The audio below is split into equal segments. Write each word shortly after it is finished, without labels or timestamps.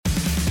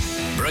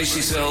Brace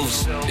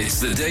yourselves.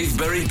 It's the Dave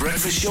Berry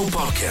Breakfast Show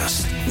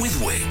podcast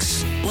with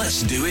Wix.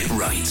 Let's do it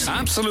right.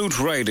 Absolute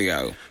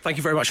Radio. Thank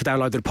you very much for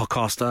downloading the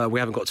podcast.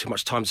 We haven't got too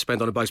much time to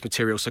spend on the bonus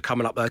material, so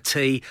coming up,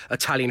 tea,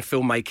 Italian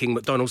filmmaking,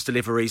 McDonald's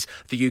deliveries,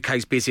 the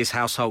UK's busiest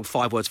household,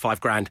 5 words,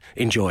 $5,000.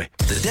 Enjoy.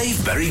 The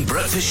Dave Berry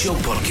Breakfast Show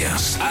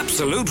podcast.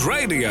 Absolute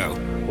Radio.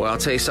 Well, I'll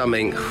tell you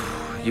something.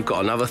 You've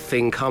got another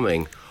thing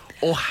coming.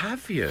 Or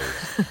have you?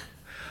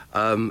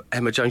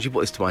 Emma Jones, you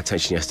brought this to my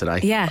attention yesterday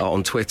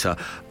on Twitter.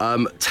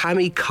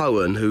 Tammy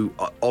Cohen, who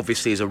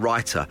obviously is a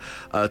writer,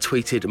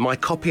 tweeted, "My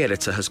copy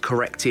editor has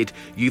corrected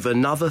 'you've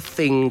another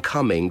thing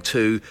coming'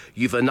 to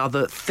 'you've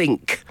another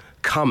think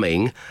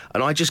coming'."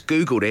 And I just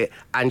Googled it,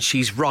 and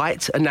she's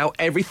right, and now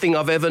everything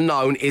I've ever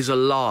known is a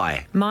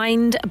lie.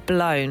 Mind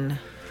blown.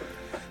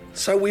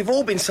 So we've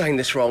all been saying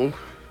this wrong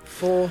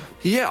for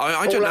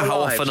I don't know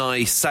how lives. often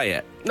I say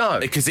it. No.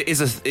 Because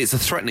it's a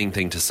threatening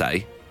thing to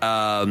say.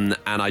 And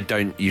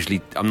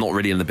I'm not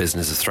really in the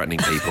business of threatening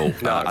people.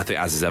 No. I think,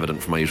 as is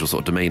evident from my usual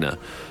sort of demeanour.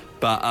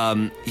 But,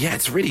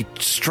 it's a really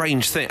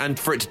strange thing. And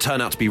for it to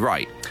turn out to be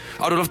right.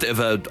 I would have loved it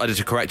if I did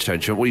a correct her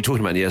and she went, "What are you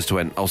talking about?" And the editor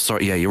went, "Oh,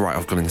 sorry, yeah, you're right,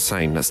 I've gone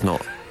insane. That's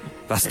not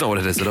what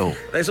it is at all."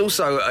 There's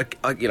also,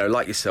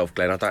 like yourself,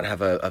 Glenn, I don't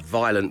have a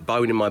violent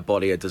bone in my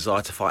body, a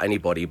desire to fight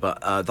anybody,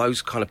 but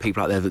those kind of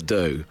people out there that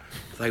do,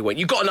 they went,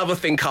 "You've got another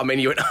thing coming."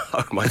 You went,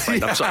 "Oh, my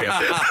friend, I'm sorry.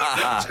 I'm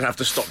just going to have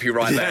to stop you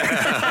right there."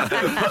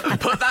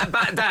 Put that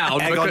back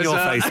down. Egg on your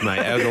face, mate.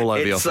 Egg all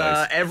over your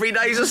face. Every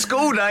day's a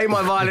school day,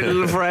 my violent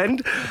little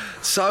friend.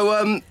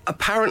 So,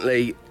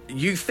 apparently,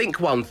 you think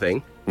one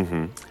thing,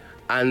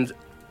 and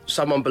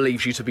someone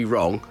believes you to be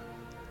wrong,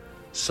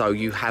 so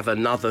you have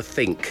another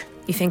think.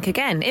 You think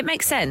again. It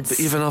makes sense. But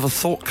you have another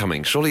thought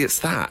coming. Surely it's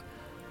that.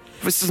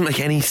 This doesn't make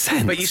any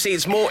sense. But you see,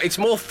 it's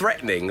more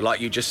threatening,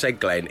 like you just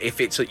said, Glenn, if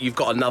you've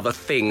got another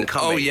thing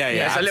coming. Oh, yeah.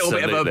 It's a little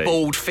bit of a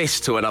balled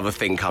fist to another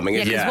thing coming,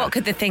 Yeah, isn't because it? what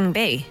could the thing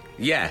be?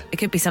 Yeah. It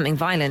could be something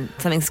violent,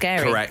 something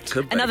scary. Correct.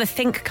 Could be. Another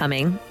think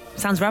coming.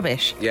 Sounds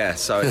rubbish. Yeah,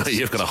 so it's,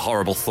 You've got a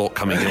horrible thought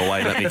coming your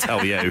way, let me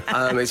tell you.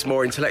 it's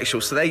more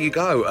intellectual. So there you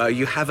go.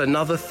 You have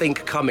another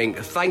think coming.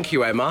 Thank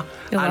you, Emma.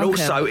 You're and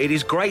welcome. also, it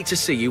is great to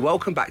see you.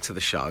 Welcome back to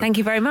the show. Thank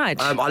you very much.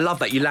 I love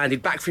that. You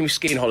landed back from your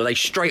skiing holiday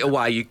straight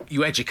away.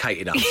 You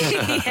educated us.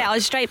 Yeah, I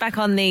was straight back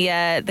on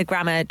the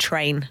grammar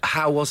train.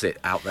 How was it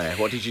out there?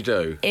 What did you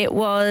do? It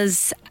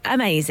was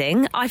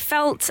amazing. I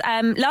felt,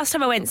 last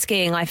time I went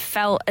skiing, I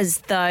felt as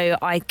though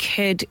I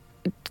could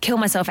kill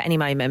myself at any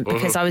moment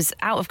because I was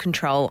out of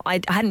control.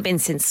 I hadn't been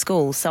since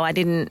school, so I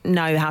didn't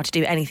know how to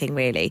do anything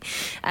really.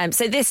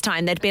 So this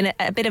time there'd been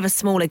a bit of a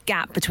smaller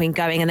gap between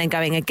going and then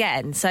going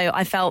again. So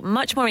I felt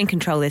much more in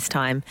control this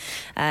time.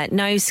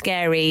 No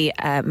scary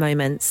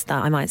moments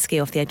that I might ski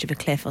off the edge of a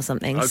cliff or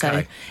something. Okay.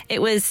 So it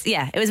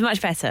was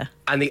much better.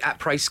 And the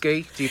après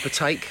ski, do you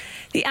partake?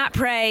 The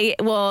après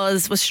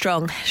was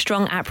strong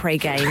après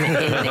game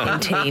in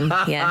team.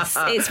 Yes,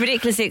 it's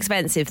ridiculously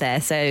expensive there,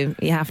 so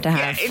you have to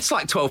have. Yeah, it's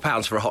like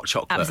 £12 for a hot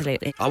chocolate.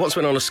 Absolutely. I once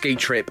went on a ski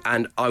trip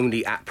and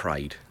only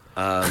aprayed.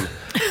 I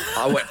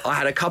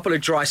had a couple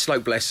of dry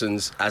slope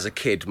lessons as a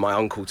kid. My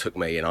uncle took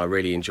me and I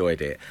really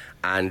enjoyed it.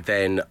 And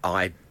then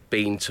I'd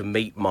been to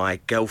meet my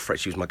girlfriend.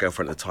 She was my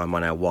girlfriend at the time, my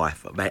now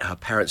wife. I met her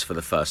parents for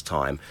the first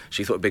time.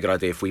 She thought it'd be a good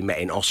idea if we met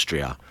in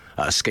Austria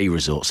at a ski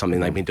resort,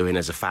 something they've been doing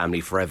as a family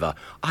forever.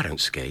 I don't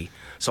ski,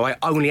 so I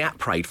only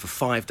aprayed for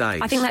 5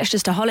 days. I think that's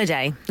just a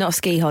holiday, not a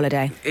ski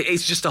holiday.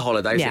 It's just a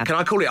holiday. Yeah. Can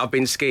I call it I've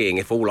been skiing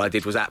if all I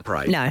did was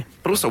après? No.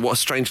 But also, what a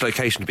strange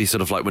location to be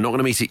sort of like, we're not going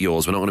to meet at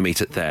yours, we're not going to meet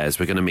at theirs,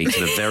 we're going to meet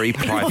in a very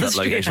private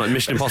location, like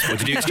Mission Impossible.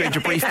 Did you exchange a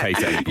briefcase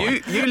at any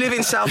point? You live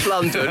in South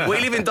London, we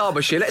live in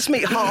Derbyshire, let's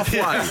meet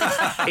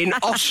halfway in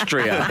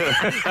Austria.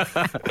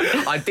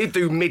 I did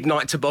do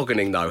midnight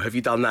tobogganing though. Have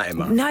you done that,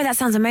 Emma? No, that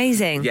sounds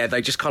amazing. Yeah,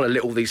 they just kind of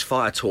lit all these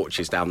fire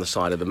torches down the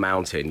side of the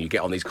mountain. You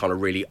get on these kind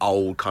of really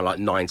old, kind of like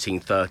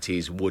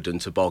 1930s wooden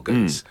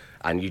toboggans,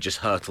 and you just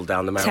hurtle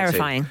down the mountain.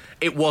 Terrifying.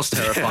 It was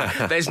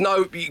terrifying. There's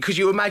no... Because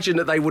you imagine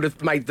that they would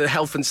have made... The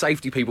health and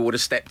safety people would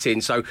have stepped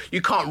in, so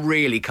you can't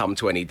really come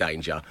to any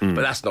danger. But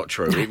that's not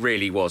true. It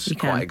really was You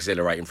quite can.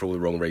 exhilarating for all the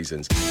wrong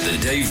reasons. The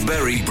Dave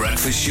Berry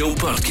Breakfast Show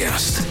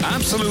podcast.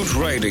 Absolute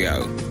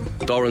Radio.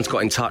 Doran's got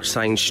in touch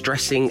saying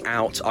stressing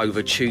out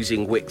over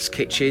choosing Wickes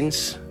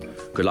kitchens.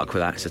 Good luck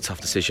with that. It's a tough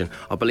decision.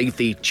 I believe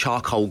the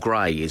charcoal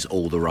grey is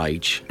all the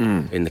rage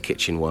in the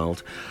kitchen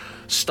world.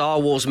 Star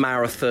Wars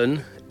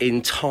marathon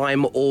in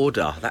time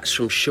order. That's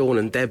from Sean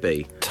and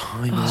Debbie.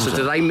 Time order. So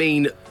do they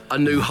mean A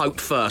New Hope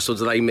first, or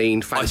do they mean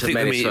I Phantom think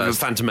they Menace mean first?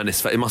 Phantom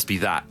Menace. It must be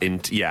that. In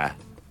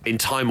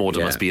time order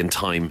Yeah. must be in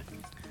time.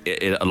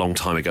 A long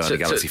time ago in a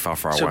galaxy far,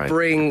 far away.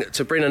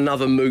 To bring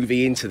another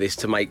movie into this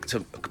to make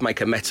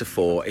a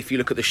metaphor. If you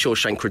look at the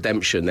Shawshank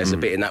Redemption, there's a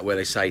bit in that where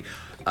they say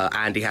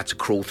Andy had to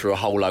crawl through a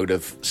whole load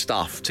of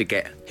stuff to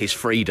get his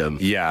freedom.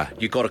 Yeah.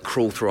 You've got to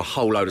crawl through a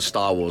whole load of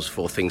Star Wars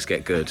before things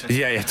get good.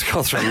 Yeah, you have to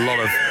go through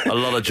a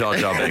lot of Jar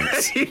Jar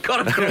Binks. You've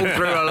got to crawl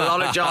through a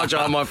lot of Jar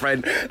Jar, my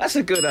friend. That's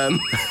a good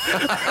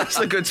that's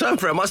a good term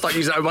for it. I might start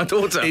using it with my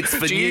daughter.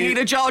 Do you need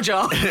a Jar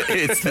Jar?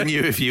 It's the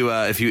new if you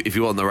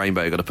want the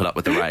rainbow, you've got to put up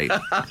with the rain.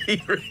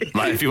 Really,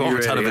 like if you want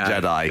Return of the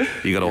Jedi,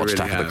 you've got to watch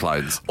Attack of the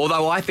Clones.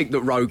 Although I think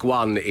that Rogue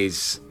One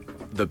is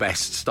the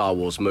best Star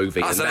Wars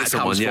movie, and that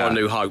comes for A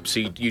New Hope. So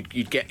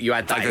you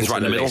add that goes right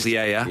in the middle. list.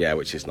 Yeah,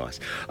 which is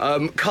nice.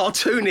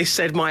 Cartoonist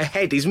said my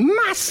head is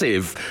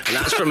massive, and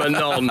that's from a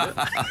non.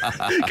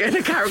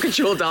 Getting a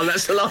caricature done,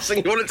 that's the last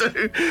thing you want to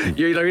do.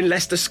 You're in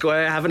Leicester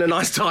Square having a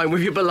nice time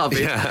with your beloved.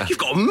 Yeah. You've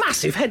got a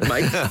massive head,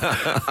 mate.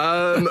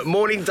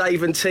 Morning,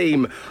 Dave and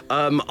team.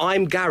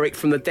 I'm Garrick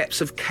from the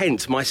depths of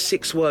Kent. My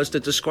 6 words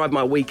to describe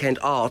my weekend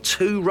are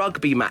 2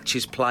 rugby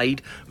matches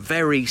played,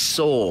 very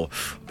sore.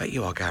 Bet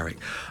you are, Garrick.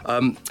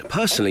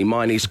 Personally,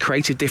 mine is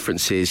creative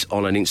differences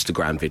on an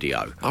Instagram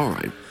video. All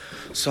right.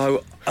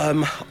 So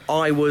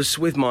I was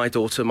with my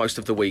daughter most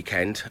of the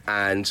weekend,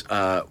 and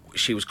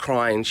she was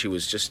crying. She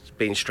was just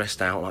being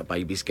stressed out like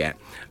babies get.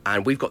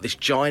 And we've got this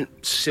giant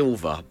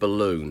silver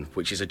balloon,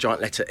 which is a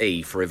giant letter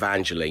E for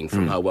Evangeline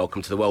from her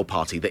Welcome to the World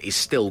party, that is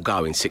still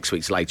going 6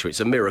 weeks later. It's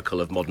a miracle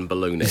of modern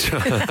ballooning.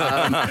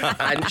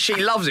 And she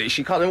loves it.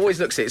 She kind of always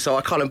looks at it. So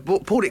I kind of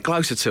pulled it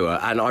closer to her,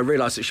 and I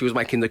realised that she was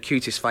making the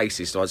cutest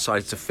faces, so I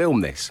decided to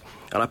film this.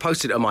 And I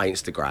posted it on my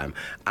Instagram,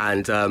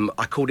 and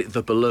I called it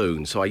The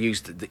Balloon. So I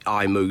used the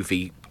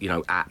iMovie,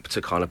 app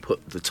to kind of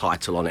put the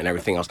title on it and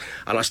everything else.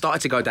 And I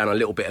started to go down a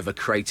little bit of a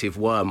creative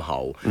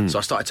wormhole. So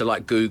I started to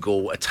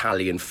Google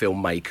Italian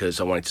filmmakers.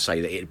 I wanted to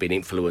say that it had been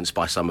influenced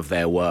by some of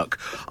their work.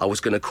 I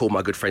was going to call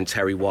my good friend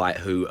Terry White,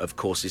 who of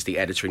course is the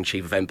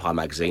editor-in-chief of Empire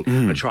magazine,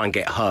 and try and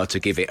get her to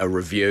give it a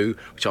review,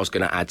 which I was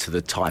going to add to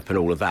the type and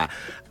all of that.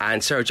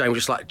 And Sarah Jane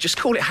was just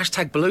call it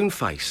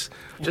 #balloonface.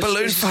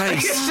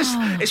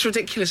 It's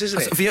ridiculous,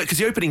 isn't it? Because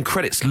the opening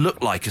credits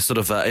looked like a sort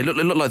of it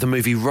looked like the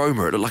movie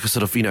Roma. It looked like a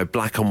sort of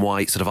black and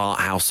white sort of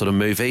art house sort of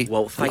movie.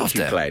 Well, thank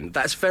you, Glenn.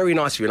 That's very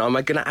nice of you, and I'm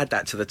going to add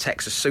that to the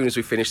text as soon as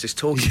we finish this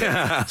talk.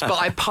 Yeah. But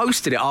I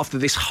posted it after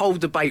this whole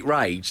debate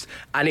raged,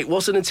 and it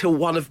wasn't until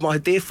one of my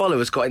dear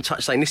followers got in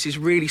touch saying, "This is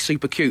really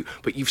super cute,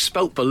 but you've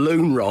spelt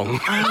balloon wrong."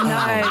 Oh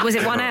no! Was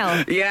it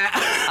 1L? Yeah.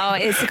 Oh,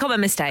 it's a common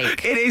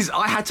mistake. It is.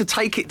 I had to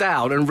take it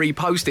down and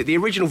repost it. The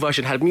original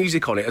version had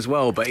music on it as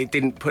well, but it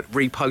didn't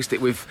repost it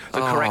with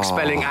the correct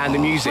spelling and the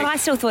music. Well, I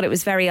still thought it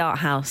was very art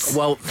house.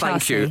 Well,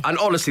 thank you. And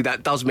honestly,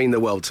 that does mean the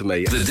world to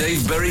me. The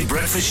Dave Berry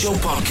Breakfast Show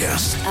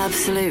Podcast.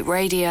 Absolute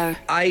Radio.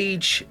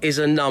 Age is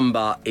a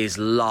number is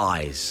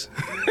lies.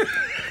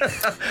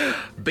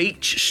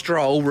 Beach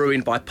stroll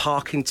ruined by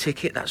parking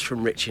ticket. That's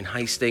from Rich in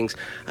Hastings.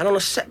 And on a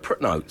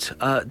separate note,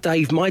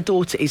 Dave, my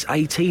daughter is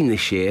 18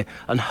 this year,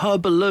 and her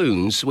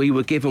balloons we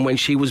were given when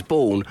she was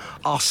born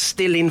are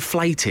still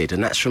inflated,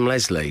 and that's from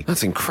Leslie.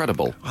 That's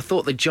incredible. I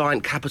thought the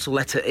giant capital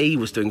letter E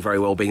was doing very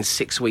well, being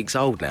 6 weeks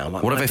old now.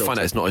 What if they find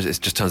out it's not? It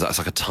just turns out it's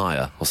like a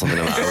tyre or something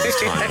like that.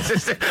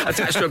 It's just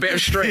attached to a bit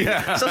of string.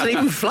 Yeah. It doesn't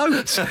even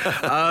float.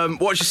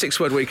 What's your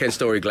 6-word weekend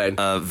story, Glenn?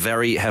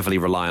 Very heavily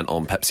reliant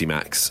on Pepsi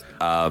Max.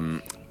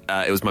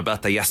 It was my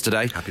birthday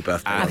yesterday. Happy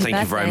birthday. Thank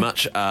you very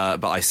much.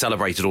 But I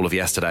celebrated all of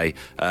yesterday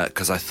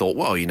because I thought,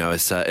 well,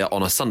 it's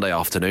on a Sunday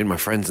afternoon, my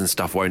friends and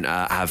stuff won't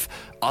have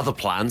other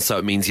plans, so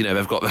it means,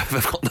 they've got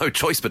no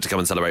choice but to come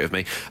and celebrate with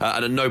me.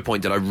 And at no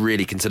point did I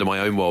really consider my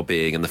own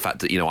well-being and the fact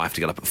that, I have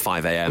to get up at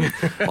 5 a.m.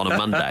 on a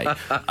Monday.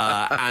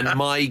 And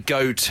my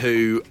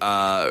go-to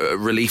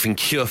relief and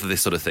cure for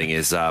this sort of thing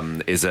is a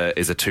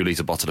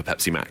 2-litre bottle of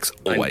Pepsi Max,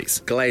 always.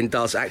 And Glenn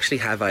does actually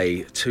have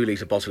a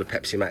 2-litre bottle of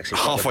Pepsi Max.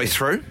 Halfway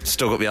through,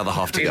 still got the other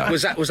half to go.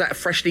 Was that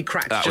freshly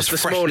cracked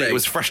this morning? It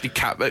was freshly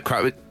cracked.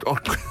 It's all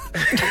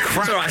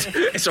right.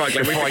 It's all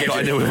right,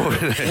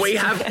 Glenn. We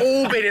have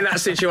all been in that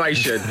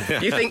situation.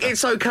 You think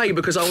it's okay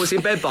because I was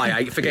in bed by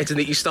 8, forgetting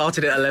that you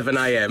started at 11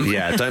 a.m.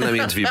 Yeah, don't let me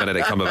interview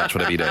Benedict Cumberbatch,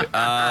 whatever you do.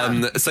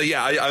 So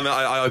yeah,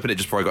 I opened it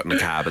just before I got in the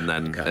cab, and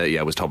then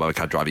was told by the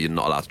cab driver you're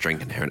not allowed to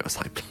drink in here, and it was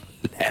like,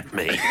 let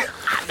me.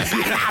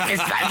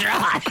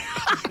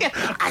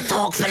 I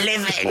talk for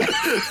living.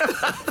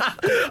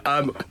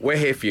 We're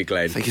here for you,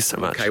 Glenn. Thank you so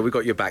much. Okay, we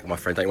got your back, my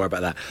friend. Don't worry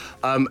about that.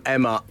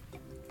 Emma,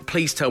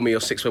 please tell me your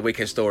 6-word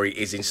weekend story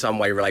is in some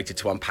way related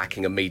to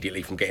unpacking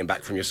immediately from getting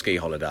back from your ski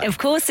holiday. Of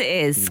course it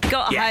is.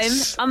 Got home,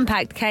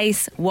 unpacked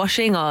case,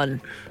 washing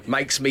on.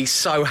 Makes me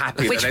so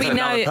happy. Which that we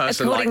know,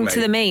 according to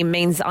the meme,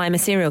 means I'm a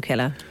serial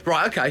killer.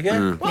 Right, okay,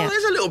 yeah. Well,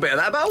 there's a little bit of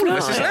that about all of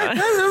us, isn't there?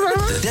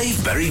 The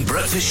Dave Berry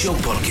Breakfast Show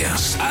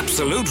Podcast.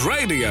 Absolute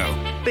Radio.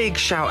 Big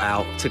shout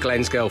out to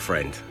Glenn's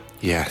girlfriend.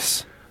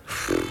 Yes.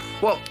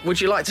 What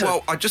would you like to...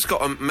 Well, I just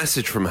got a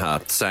message from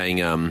her saying,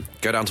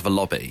 go down to the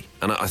lobby.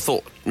 And I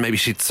thought maybe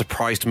she'd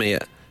surprised me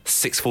at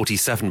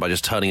 6:47 by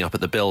just turning up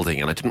at the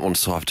building, and I didn't want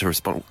to have to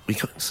respond. You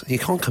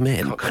can't come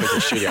in. Can't come into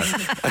the studio.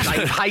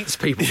 Dave hates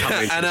people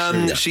coming into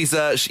the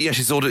studio.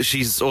 And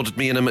she's ordered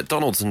me in a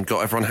McDonald's and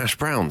got everyone hash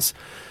browns,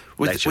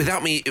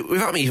 Without me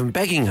even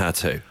begging her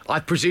to. I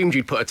presumed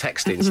you'd put a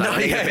text in. So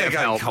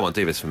Come on,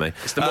 do this for me.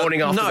 It's the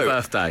morning after the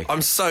birthday.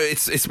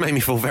 It's made me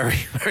feel very,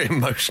 very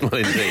emotional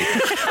indeed.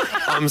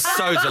 I'm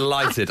so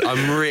delighted.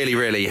 I'm really,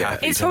 really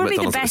happy. It's probably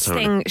the best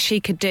thing she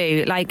could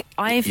do. Like,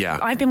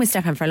 I've been with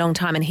Stefan for a long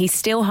time, and he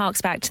still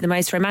harks back to the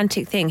most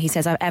romantic thing he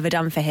says I've ever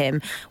done for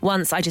him.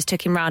 Once I just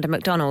took him round a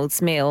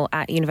McDonald's meal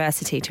at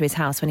university to his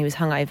house when he was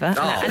hungover.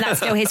 And that's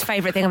still his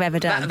favourite thing I've ever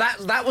done.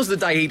 That was the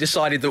day he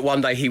decided that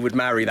one day he would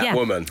marry that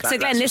woman. So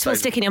Glenn, this will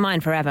stick in your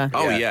mind forever.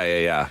 Oh,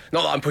 yeah.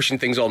 Not that I'm pushing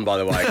things on, by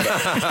the way.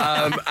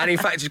 But, and in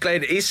fact,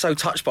 Glenn is so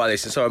touched by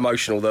this and so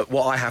emotional that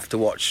what I have to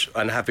watch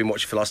and have been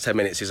watching for the last 10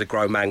 minutes is a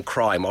grown man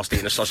cry whilst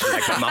eating a sausage and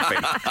egg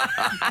McMuffin.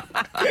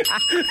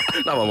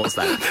 No one wants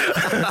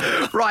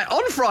that. Right,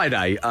 on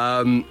Friday,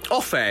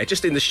 off air,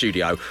 just in the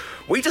studio,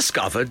 we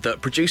discovered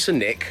that producer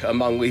Nick,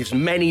 among his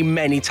many,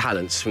 many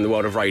talents from the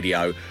world of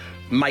radio,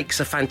 makes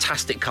a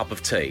fantastic cup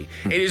of tea.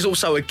 It is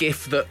also a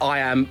gift that I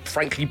am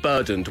frankly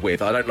burdened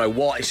with. I don't know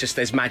what, it's just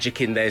there's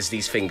magic in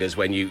these fingers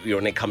when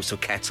when it comes to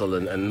kettle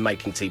and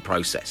making tea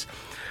process.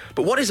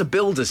 But what is a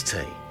builder's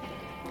tea?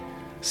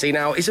 See,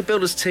 now, is a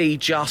builder's tea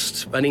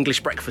just an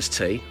English breakfast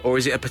tea, or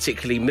is it a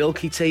particularly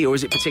milky tea, or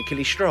is it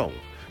particularly strong?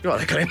 You're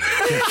right there, Glenn.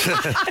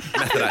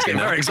 Getting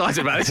very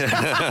excited about this.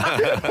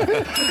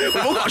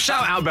 We've all got a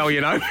shout-out bell,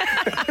 you know.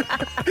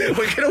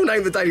 We can all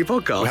name the daily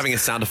podcast. We're having a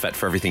sound effect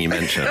for everything you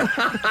mention.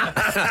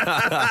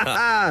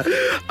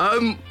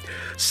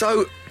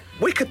 So,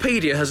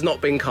 Wikipedia has not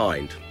been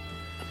kind.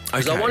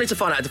 Because I wanted to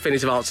find out a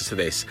definitive answer to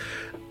this.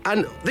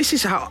 And this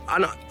is how...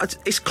 And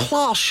it's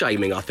class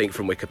shaming, I think,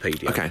 from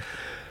Wikipedia. Okay.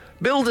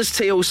 Builder's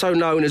tea, also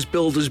known as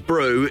builder's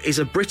brew, is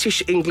a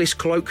British English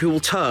colloquial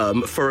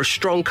term for a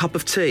strong cup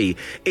of tea.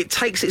 It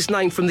takes its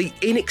name from the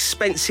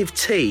inexpensive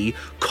tea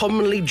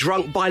commonly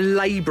drunk by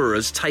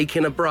labourers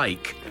taking a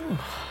break.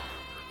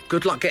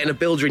 Good luck getting a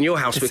builder in your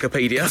house,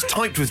 Wikipedia. It's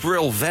typed with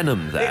real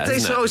venom there,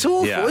 isn't it? It's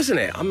awful, isn't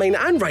it? I mean,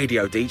 and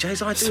radio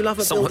DJs, I do love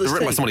a builder's tea.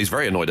 Written by someone who's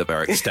very annoyed at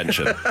their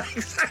extension.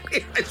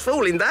 Exactly, it's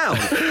falling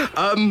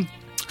down.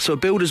 So a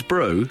builder's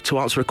brew, to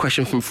answer a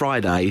question from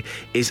Friday,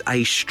 is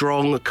a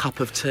strong cup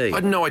of tea. I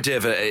had no idea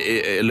that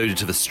it alluded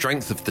to the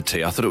strength of the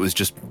tea. I thought it was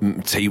just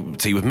tea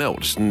with milk,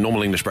 just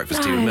normal English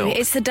breakfast tea with milk.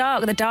 It's the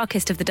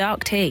darkest of the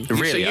dark tea.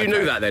 Really? So you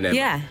knew that then, Emma?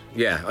 Yeah.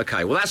 Yeah,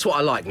 OK. Well, that's what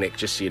I like, Nick,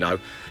 just so you know.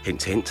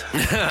 Hint, hint.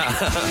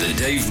 The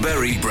Dave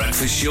Berry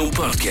Breakfast Show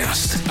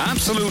Podcast.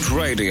 Absolute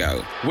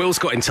Radio. Will's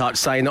got in touch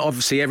saying that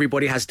obviously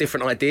everybody has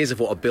different ideas of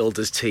what a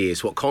builder's tea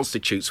is, what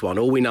constitutes one.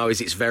 All we know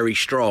is it's very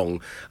strong,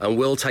 and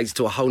Will takes it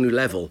to a whole new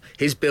level.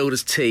 His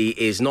builder's tea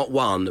is not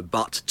one,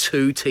 but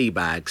 2 tea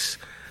bags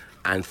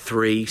and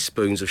 3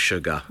 spoons of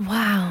sugar.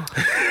 Wow.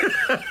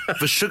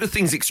 The sugar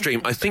thing's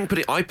extreme. I think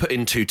I put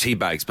in 2 tea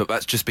bags, but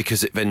that's just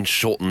because it then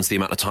shortens the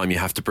amount of time you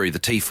have to brew the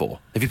tea for.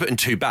 If you put in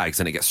 2 bags,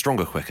 then it gets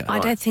stronger quicker. I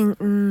don't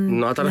think...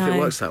 no, I don't know if it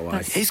works that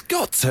way. It's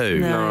got to.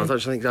 No, I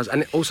don't think it does.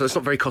 And also, it's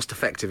not very cost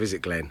effective, is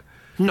it, Glenn?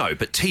 No,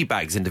 but tea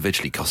bags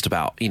individually cost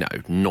about,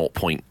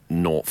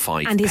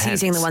 0.05 And he's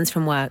using the ones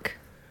from work.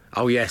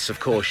 Oh, yes, of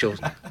course. You're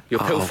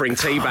pilfering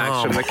tea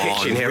bags from the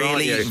kitchen here,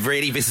 aren't you?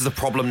 Really? This is a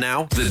problem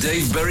now? The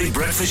Dave Berry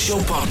Breakfast Show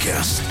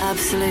Podcast.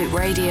 Absolute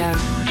Radio.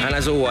 And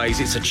as always,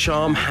 it's a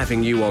charm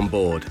having you on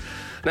board.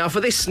 Now, for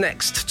this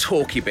next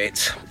talky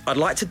bit, I'd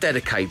like to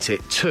dedicate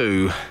it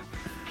to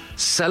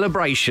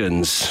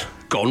celebrations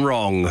gone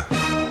wrong.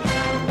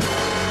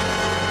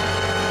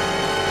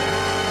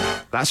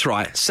 That's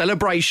right,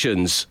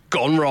 celebrations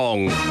gone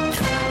wrong.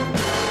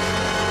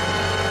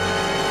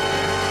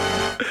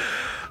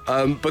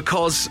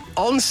 Because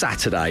on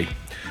Saturday,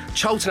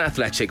 Cholton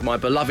Athletic, my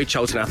beloved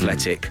Cholton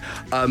Athletic,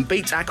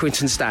 beat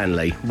Accrington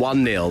Stanley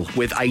 1-0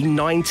 with a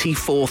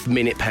 94th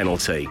minute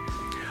penalty.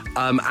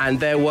 And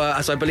there were,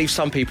 as I believe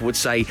some people would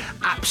say,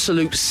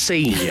 absolute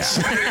scenes,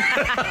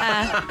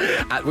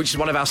 which is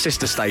one of our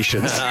sister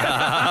stations.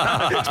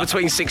 It's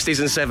between 60s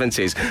and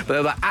 70s. But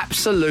there were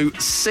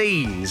absolute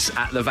scenes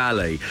at the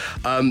Valley.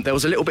 There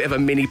was a little bit of a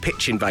mini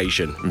pitch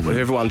invasion with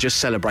everyone just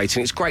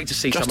celebrating. It's great to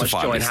see so much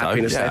joy and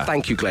happiness there.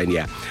 Thank you, Glenn,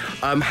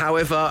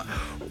 however,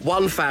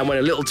 one fan went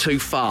a little too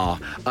far,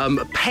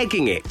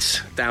 pegging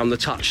it down the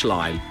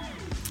touchline,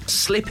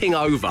 slipping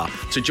over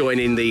to join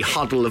in the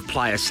huddle of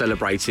players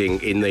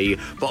celebrating in the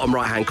bottom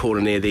right-hand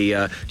corner near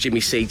the Jimmy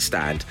Seed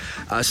stand,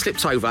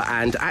 slipped over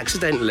and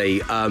accidentally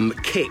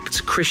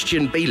kicked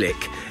Krystian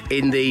Bielik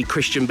in the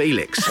Krystian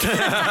Bieliks.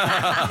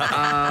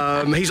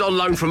 He's on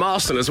loan from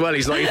Arsenal as well.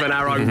 He's not even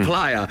our own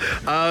player.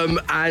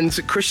 And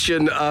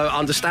Krystian,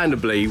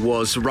 understandably,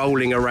 was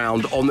rolling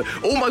around on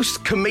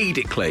almost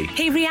comedically.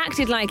 He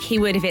reacted like he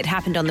would if it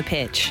happened on the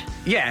pitch.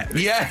 Yeah.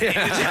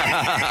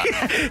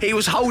 He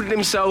was holding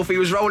himself. He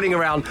was rolling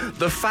around.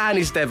 The fan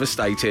is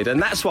devastated. And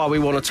that's why we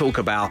want to talk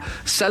about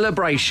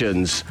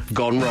celebrations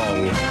gone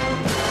wrong.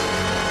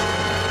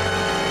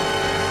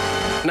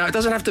 Now, it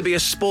doesn't have to be a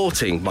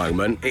sporting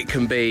moment. It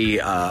can be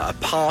a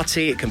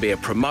party, it can be a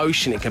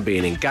promotion, it can be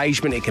an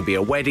engagement, it can be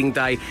a wedding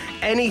day.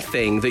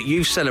 Anything that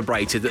you've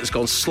celebrated that's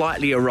gone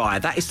slightly awry.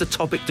 That is the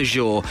topic du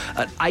jour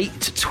at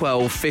 8,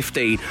 12,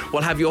 15.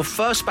 We'll have your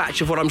first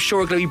batch of what I'm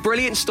sure are going to be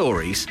brilliant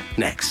stories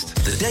next.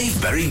 The Dave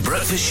Berry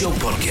Breakfast Show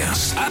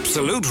Podcast.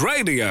 Absolute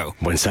Radio.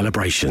 When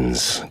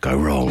celebrations go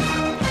wrong.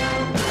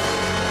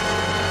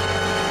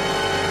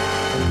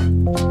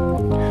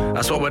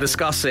 That's what we're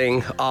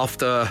discussing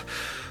after,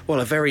 well,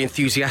 a very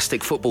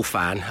enthusiastic football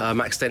fan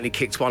accidentally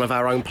kicked one of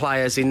our own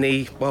players in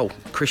the, well,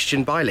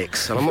 Krystian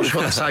Bielik. And I'm not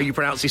sure that's how you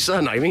pronounce his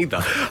surname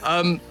either.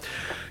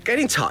 Get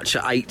in touch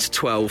at 8,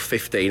 12,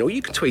 15, or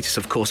you can tweet us,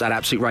 of course, at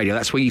Absolute Radio.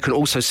 That's where you can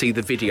also see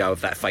the video of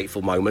that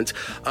fateful moment.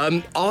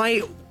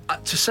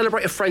 To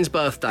celebrate a friend's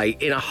birthday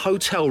in a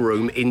hotel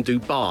room in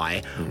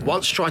Dubai,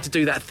 once tried to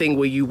do that thing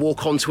where you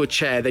walk onto a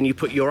chair, then you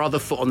put your other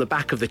foot on the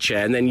back of the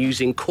chair, and then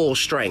using core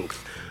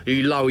strength,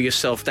 you lower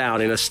yourself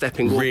down in a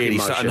stepping walking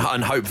motion.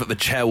 And hope that the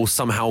chair will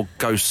somehow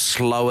go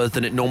slower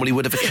than it normally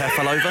would if a chair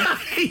fell over?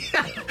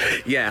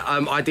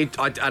 I did,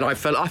 and I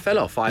fell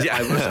off.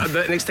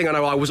 The next thing I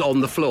know, I was on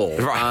the floor.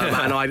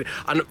 Right.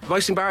 And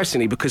most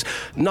embarrassingly, because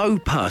no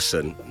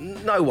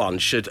one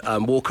should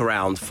walk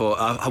around for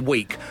a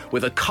week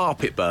with a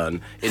carpet burn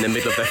in the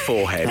middle of their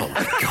forehead. Oh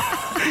my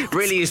God. It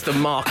really is the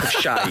mark of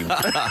shame.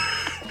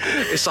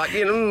 It's like,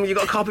 you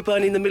got a carpet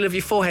burn in the middle of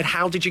your forehead.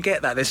 How did you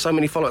get that? There's so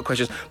many follow-up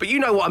questions. But you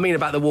know what I mean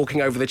about the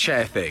walking over the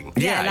chair thing.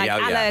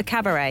 A la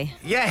cabaret.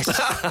 Yes.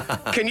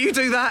 Can you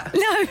do that?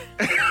 No.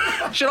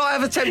 Should I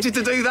have attempted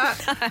to do that?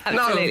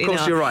 No, of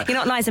course not. You're right. You're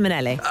not Liza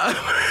Minnelli.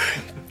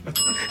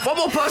 If one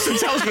more person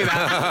tells me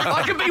that,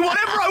 I can be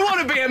whatever I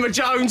want to be, Emma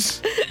Jones.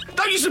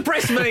 Don't you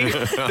suppress me.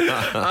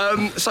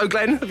 So,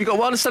 Glenn, have you got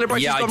one?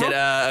 Celebration? Yeah, I did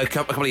a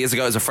couple of years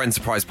ago as a friend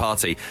surprise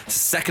party. It's the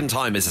second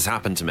time this has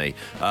happened to me,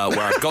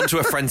 where I've gone to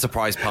a friend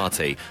surprise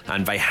party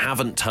and they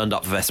haven't turned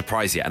up for their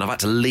surprise yet, and I've had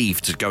to leave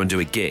to go and do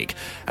a gig.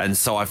 And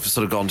so I've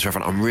sort of gone to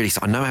everyone,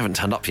 I know I haven't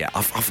turned up yet.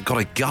 I've got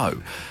to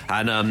go.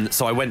 And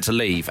so I went to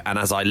leave, and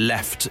as I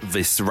left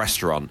this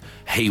restaurant,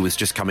 he was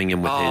just coming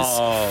in with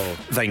his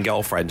then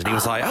girlfriend, and he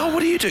was like, "Oh,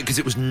 what are you doing?" Because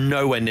it was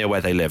nowhere near where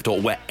they lived or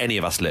where any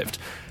of us lived.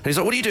 And he's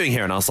like, "What are you doing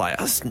here?" And I was like,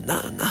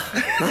 nothing.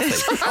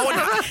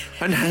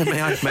 And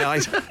may I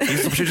use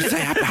the opportunity to say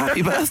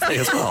happy birthday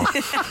as well.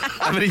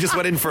 And then he just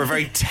went in for a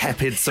very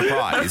tepid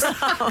surprise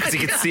because he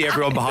could see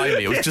everyone behind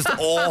me. It was just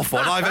awful,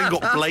 and I then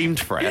got blamed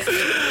for it.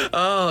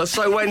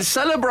 So when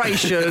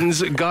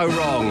celebrations go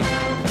wrong.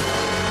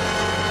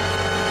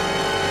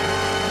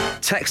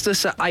 Text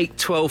us at 8,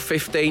 12,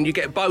 15. You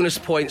get bonus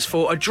points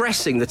for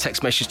addressing the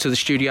text message to the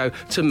studio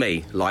to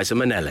me, Liza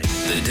Minnelli.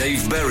 The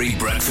Dave Berry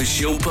Breakfast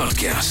Show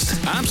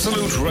Podcast.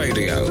 Absolute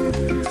Radio.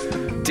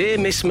 Dear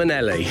Miss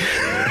Minnelli.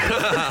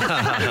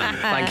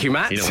 Thank you,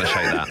 Matt. You don't want to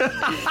shake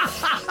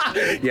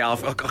that. Yeah,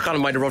 I've kind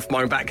of made a rod for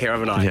my own back here,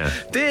 haven't I? Yeah.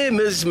 Dear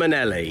Ms.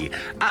 Minnelli,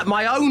 at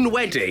my own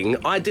wedding,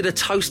 I did a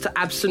toast to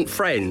absent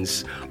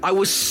friends. I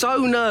was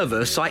so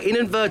nervous, I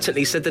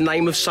inadvertently said the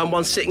name of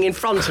someone sitting in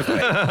front of me.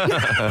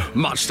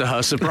 Much to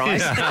her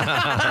surprise.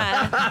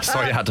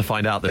 Sorry you had to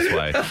find out this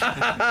way.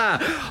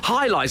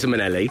 Hi, Liza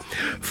Minnelli.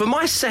 For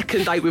my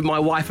second date with my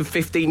wife of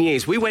 15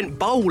 years, we went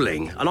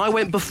bowling, and I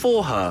went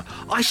before her.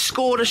 I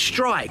scored a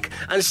strike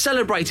and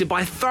celebrated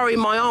by throwing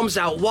my arms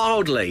out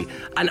wildly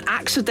and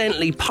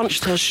accidentally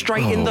punched her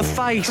straight in the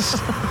face.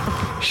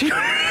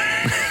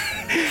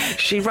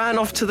 She ran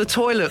off to the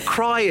toilet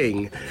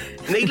crying.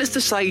 Needless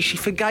to say, she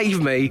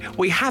forgave me.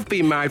 We have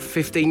been married for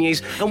 15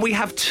 years and we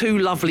have 2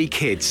 lovely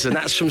kids, and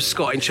that's from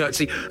Scott in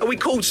Chertsey. And we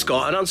called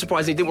Scott, and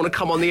unsurprisingly didn't want to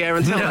come on the air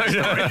and tell that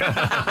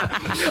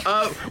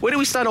story. Where do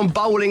we stand on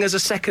bowling as a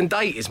second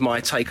date is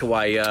my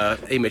takeaway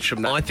image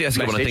from that. I think that's a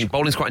good one. I think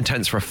bowling's quite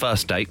intense for a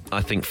first date.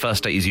 I think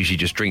first date is usually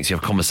just drinks, you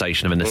have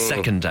conversation, and then the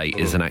second date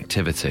is an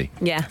activity.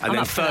 Yeah, and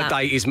then third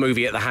date is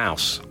movie at the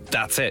house.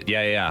 That's it,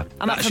 yeah.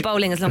 I'm up for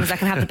bowling as long as I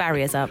can have the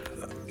barriers up.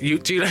 Do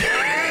you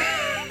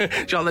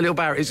like the little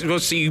barriers?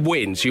 So you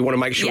win, so you want to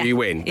make sure you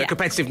win. The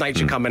competitive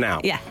nature coming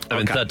out. Yeah. And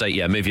then third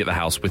date, movie at the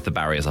house with the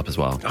barriers up as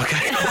well.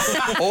 Okay.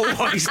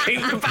 Always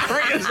keep the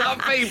barriers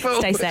up, people.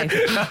 Stay safe.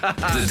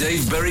 The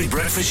Dave Berry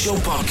Breakfast Show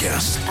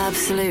Podcast.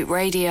 Absolute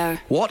Radio.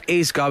 What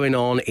is going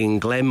on in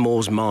Glenn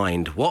Moore's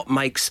mind? What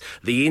makes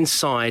the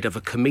inside of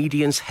a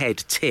comedian's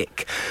head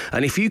tick?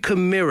 And if you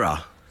can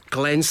mirror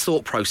Glenn's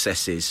thought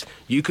processes,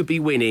 you could be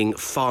winning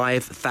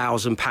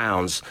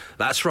 £5,000.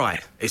 That's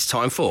right, it's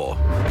time for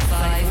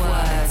 5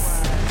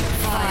 words,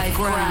 5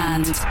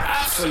 grand.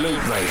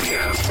 Absolute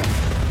Radio.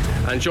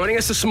 And joining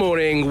us this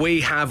morning,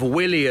 we have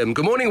William.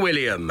 Good morning,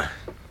 William.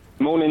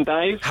 Morning,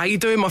 Dave. How you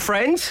doing, my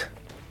friend?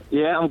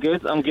 Yeah, I'm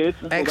good. What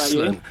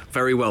Excellent. about you?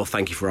 Very well,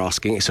 thank you for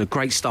asking. It's a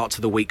great start to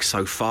the week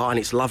so far, and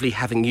it's lovely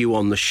having you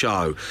on the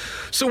show.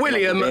 So,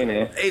 William,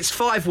 it's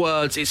 5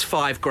 words, it's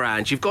 5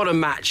 grand. You've got to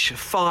match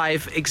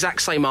 5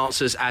 exact same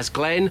answers as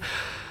Glenn.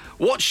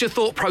 What's your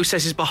thought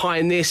processes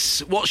behind this?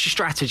 What's your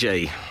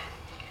strategy?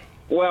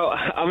 Well,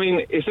 I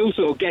mean, it's all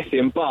sort of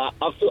guessing, but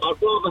I'd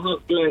rather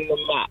have Glenn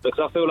than Matt, because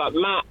I feel like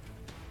Matt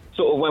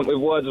sort of went with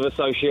words of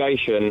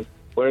association,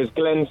 whereas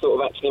Glenn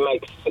sort of actually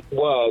makes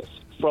words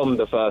from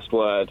the first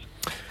word.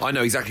 I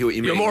know exactly what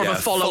you mean. You're more of a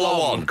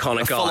follow-on kind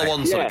of guy.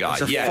 Follow-on sort of guy.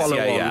 It's a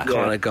follow-on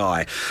kind of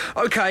guy.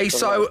 Okay,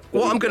 so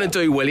what I'm going to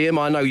do, William,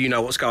 I know you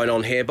know what's going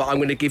on here, but I'm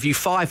going to give you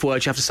 5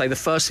 words. You have to say the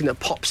first thing that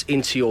pops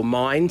into your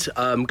mind.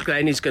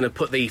 Glenn is going to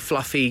put the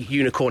fluffy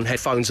unicorn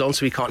headphones on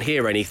so he can't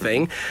hear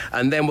anything,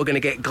 and then we're going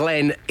to get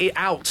Glenn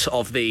out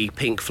of the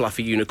pink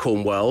fluffy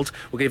unicorn world.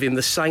 We'll give him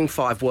the same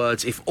 5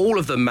 words. If all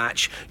of them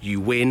match, you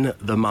win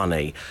the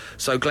money.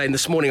 So, Glenn,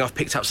 this morning I've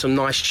picked up some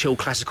nice, chill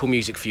classical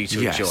music for you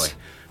to enjoy.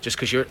 Just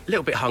because you're a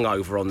little bit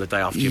hungover on the day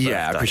after your birthday.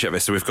 Yeah, I appreciate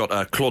this. So we've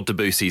got Claude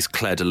Debussy's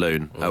Clair de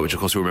Lune, which of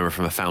course we remember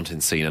from a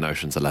fountain scene in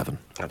Ocean's 11.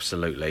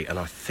 Absolutely, and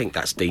I think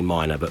that's D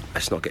minor, but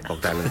let's not get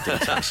bogged down in the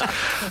details.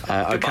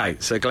 Okay,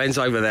 so Glenn's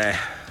over there.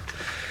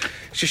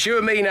 It's just you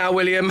and me now,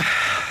 William.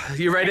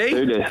 You ready?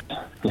 Do this.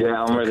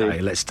 Yeah, I'm ready.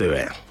 Okay, let's do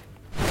it.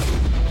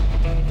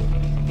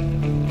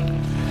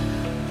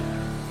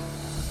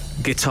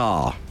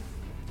 Guitar.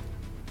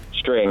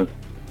 String.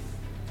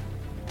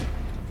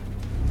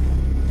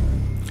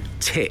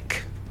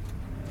 Tick.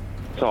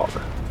 Tock.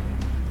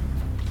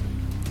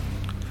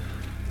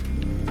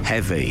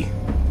 Heavy.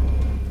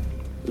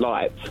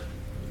 Light.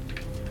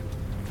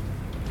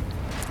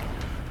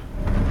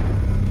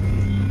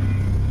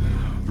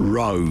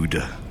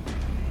 Road.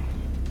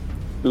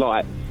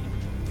 Light.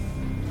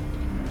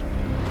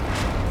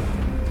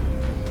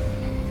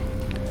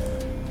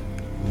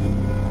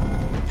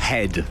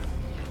 Head.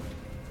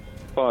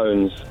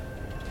 Bones.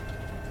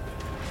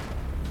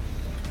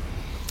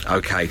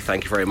 Okay,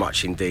 thank you very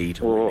much indeed.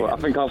 Well, I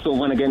think I sort of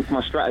went against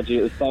my strategy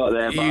at the start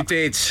there. But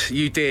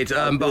You did.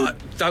 But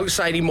don't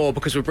say any more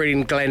because we're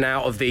bringing Glenn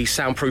out of the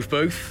soundproof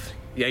booth.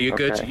 Yeah, you're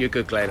good. Okay. You're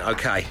good, Glenn.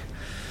 Okay.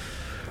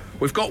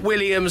 We've got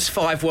William's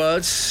 5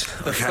 words.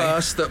 The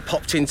first that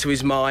popped into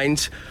his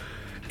mind.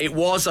 It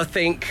was, I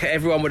think,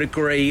 everyone would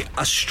agree,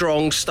 a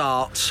strong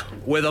start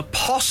with a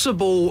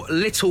possible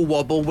little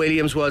wobble.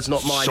 William's words,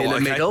 not mine, in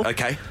the middle.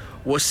 Okay.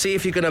 We'll see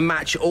if you're going to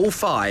match all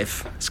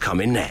 5. It's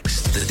coming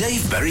next. The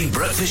Dave Berry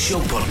Breakfast Show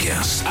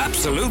Podcast.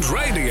 Absolute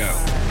Radio.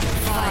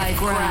 5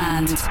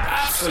 grand.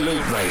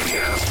 Absolute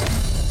Radio.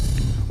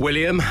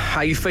 William,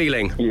 how you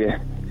feeling? yeah.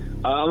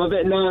 I'm a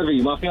bit nervy.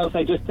 My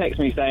fiancé just texted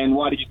me saying,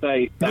 why did you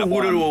say that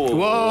one?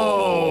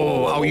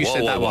 Whoa! Oh, you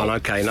said that whoa. one.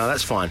 Okay, no,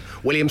 that's fine.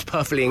 William's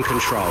perfectly in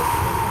control.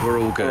 We're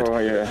all good. Oh,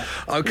 yeah.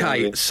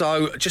 Okay, Yeah.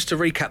 so just to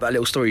recap that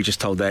little story you just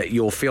told there,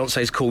 your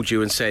fiance's called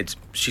you and said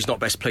she's not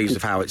best pleased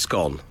with how it's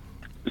gone.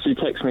 She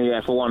texted me,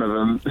 for one of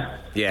them.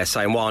 Yeah,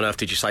 saying, why on earth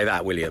did you say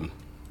that, William?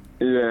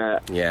 Yeah.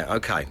 Yeah,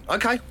 okay.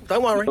 Okay,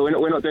 don't worry. But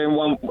we're not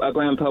doing a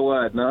gram per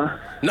word, no?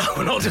 No,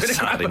 we're not doing it.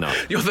 Sadly not.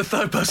 You're the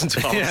third person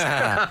to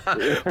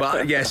ask.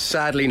 But yes,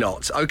 sadly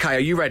not. Okay, are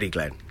you ready,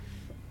 Glenn?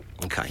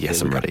 Okay.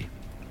 Yes, here I'm we go. ready.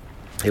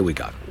 Here we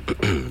go.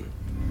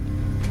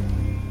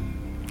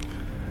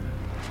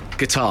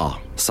 Guitar.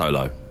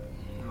 Solo.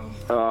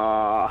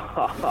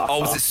 Oh,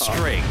 was it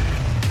string?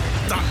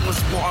 That was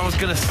what I was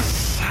going to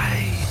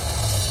say.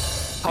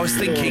 I was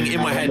thinking in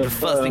my head, the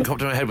first thing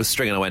popped in my head was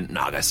string, and I went,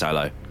 no, I'll go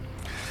solo.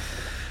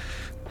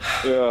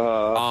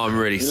 Oh, I'm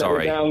really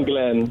sorry. Let me down,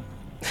 Glenn.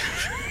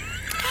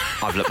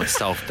 I've let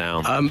myself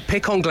down.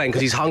 Pick on Glenn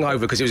because he's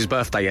hungover because it was his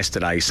birthday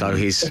yesterday, so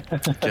his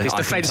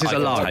defences are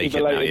low. Take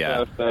it now,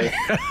 yeah.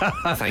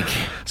 Thank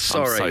you.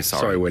 Sorry, I'm so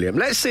sorry. William.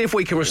 Let's see if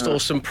we can restore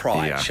some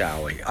pride, Yeah.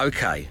 shall we?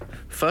 Okay.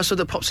 First word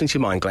that pops into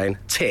your mind, Glenn.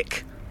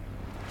 Tick.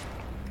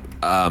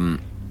 Box.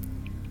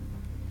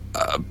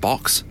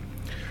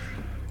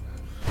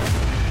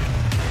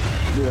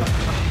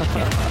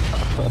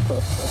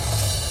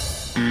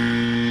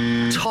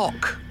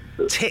 Tock.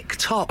 Tick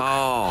tock.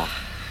 Oh.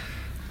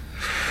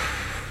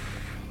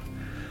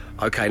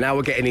 Okay, now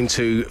we're getting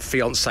into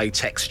fiancé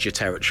texture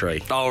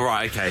territory. Oh,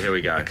 right, okay, here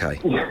we go. Okay.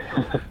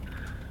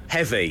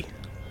 Heavy.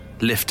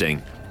 Lifting.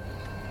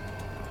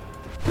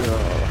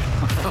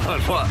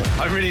 What?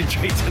 I'm really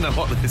intrigued to know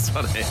what this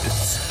one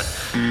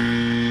is.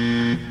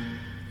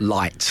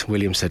 Light.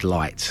 William said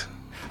light.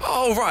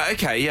 Oh, right,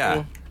 okay,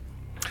 yeah.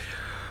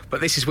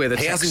 But this is where the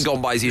He hasn't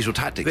gone by his usual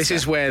tactics. This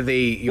is where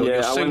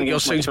your I went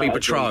against my soon-to-be strategy.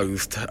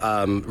 betrothed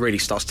really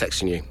starts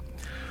texting you.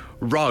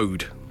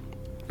 Road.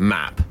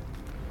 Map.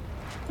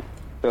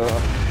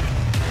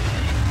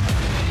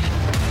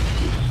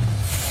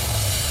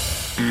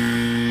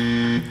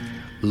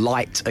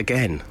 Light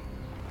again.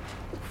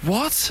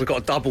 What? We've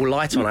got a double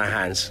light on our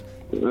hands.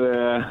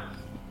 Yeah.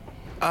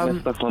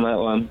 Messed up on that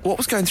one. What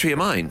was going through your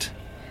mind?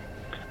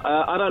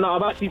 I don't know.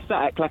 I've actually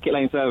sat at Clackett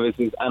Lane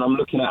Services and I'm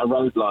looking at a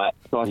road light.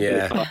 So I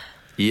Yeah.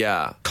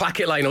 Yeah.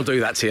 Clackett Lane will do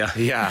that to you.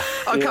 Yeah.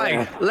 Okay,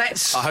 Yeah.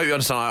 let's I hope you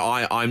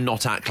understand, I'm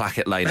not at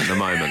Clackett Lane at the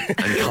moment and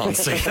can't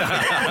see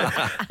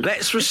that.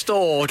 let's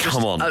restore just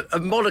Come on. a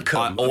modicum.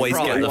 I always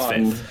of get the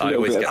pride. fifth. I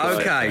always get the fifth.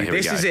 Okay, Here we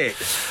this go. is it.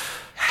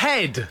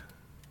 Head.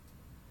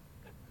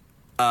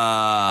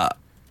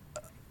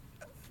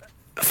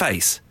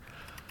 Face.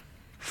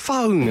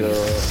 Phone.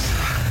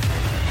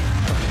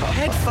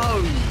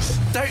 Headphones.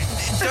 Don't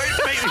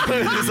make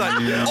me. It's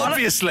like,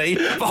 obviously,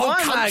 the whole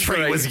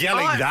country was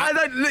yelling that.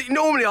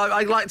 Normally,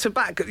 I like to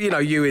back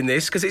you in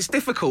this because it's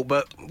difficult,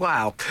 but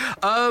wow.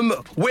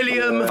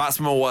 William. That's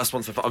my worst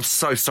one so far. I'm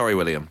so sorry,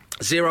 William.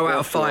 0 out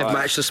of 5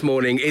 match this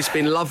morning. It's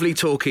been lovely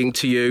talking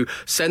to you.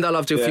 Send our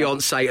love to your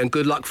fiancé and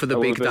good luck for the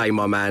big day,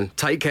 my man.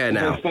 Take care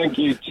now. Thank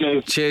you.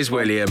 Cheers. Cheers,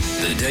 William.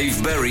 The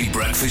Dave Berry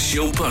Breakfast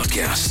Show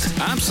Podcast.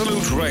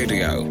 Absolute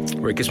Radio.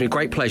 Well, it gives me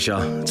great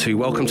pleasure to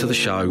welcome to the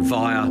show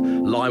via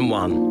line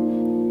 1,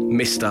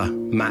 Mr.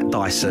 Matt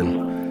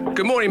Dyson.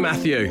 Good morning,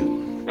 Matthew.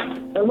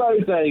 Hello,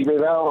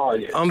 David. How are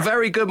you? I'm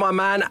very good, my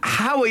man.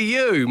 How are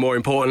you, more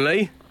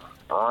importantly?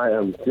 I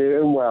am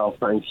doing well,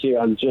 thank you.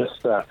 I'm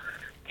just...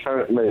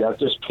 Currently, I've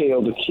just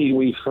peeled a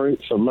kiwi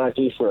fruit for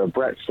Maggie for her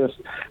breakfast.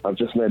 I've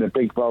just made a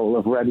big bowl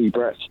of ready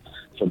bread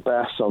for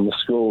Bess on the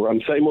school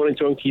run. Say morning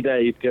to Unky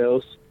Dave,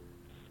 girls.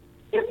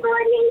 Good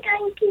morning,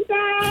 Unky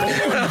Dave.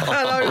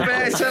 Hello,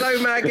 Bess. Hello,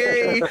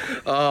 Maggie.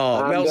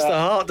 Oh, melts the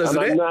heart, doesn't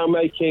it? I'm now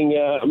making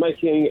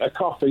a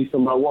coffee for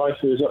my wife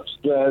who's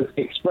upstairs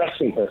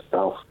expressing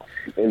herself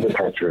in the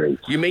bedroom.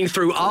 You mean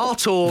through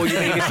art, or you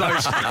mean it's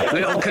those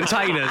little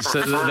containers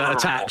that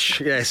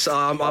attach? Yes,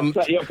 I'm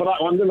set you up for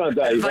that one, didn't I,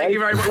 Dave? Thank you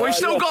very much. We've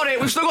still got it.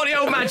 We've still got the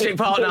old magic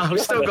partner.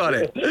 We've still got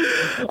it.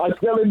 I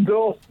still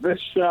endorse this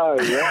show.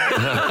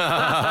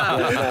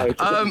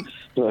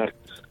 Yeah?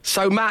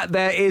 So, Matt,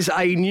 there is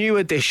a new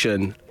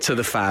addition to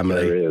the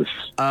family. There is.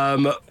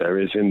 There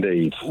is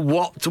indeed.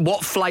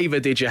 What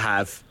flavour did you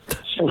have?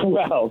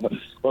 Well,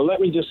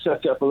 let me just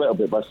set it up a little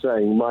bit by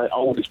saying my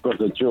oldest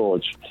brother,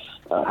 George,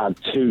 had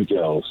 2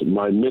 girls.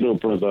 My middle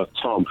brother,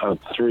 Tom, had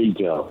 3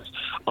 girls.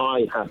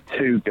 I had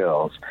 2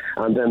 girls.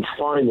 And then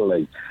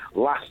finally,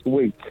 last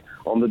week,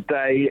 on the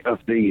day of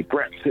the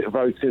Brexit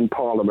vote in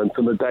Parliament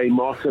and the day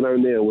Martin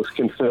O'Neill was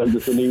confirmed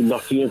as the new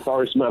Nottingham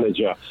Forest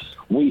manager,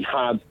 we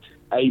had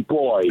a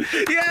boy.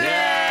 Yay!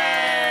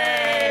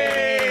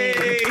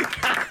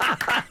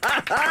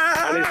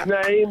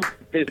 And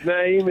his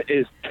name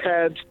is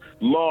Ted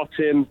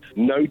Martin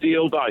No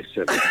Deal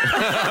Dyson.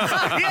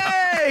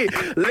 Yay!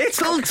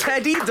 Little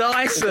Teddy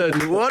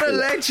Dyson. What a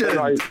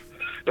legend.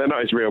 They're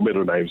not his real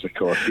middle names, of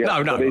course. Yes,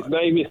 No. But his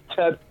name is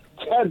Ted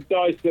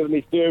Dyson, and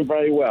he's doing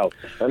very well.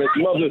 And his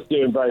mother's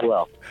doing very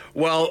well.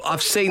 Well,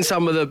 I've seen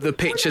some of the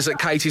pictures that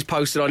Katie's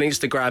posted on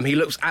Instagram. He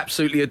looks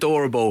absolutely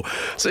adorable.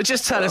 So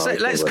just tell us,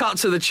 let's cut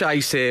to the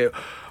chase here.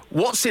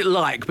 What's it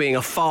like being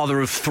a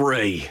father of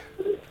 3?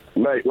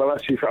 Mate, well,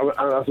 actually, as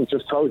I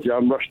just told you,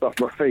 I'm rushed off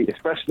my feet,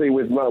 especially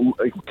with Mum.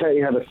 Katie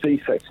had a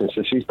C-section,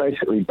 so she's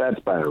basically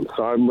bedbound.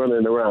 So I'm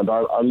running around.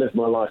 I live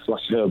my life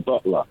like her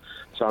butler.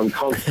 So I'm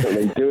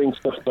constantly doing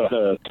stuff for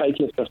her,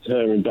 taking stuff to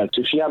her in bed.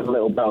 So if she had a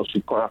little bell,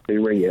 she'd quite happily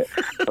ring it.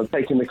 I'm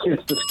taking the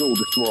kids to school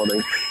this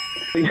morning.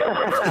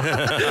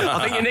 I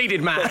think you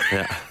needed, Matt.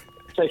 Yeah.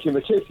 Taking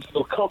the kids to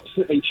school,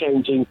 constantly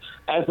changing,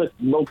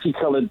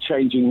 multicoloured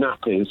changing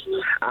nappies,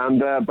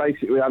 and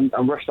basically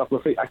I'm rushed off my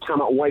feet. I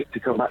cannot wait to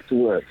come back to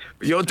work.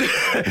 You're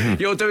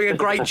doing a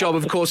great job.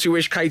 Of course, we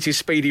wish Katie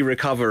speedy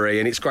recovery,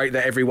 and it's great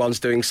that everyone's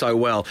doing so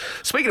well.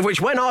 Speaking of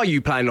which, when are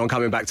you planning on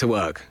coming back to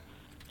work?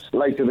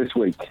 Later this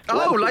week.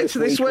 Later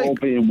this week. All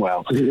being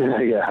well.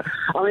 Yeah.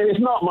 I mean, it's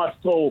not my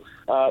full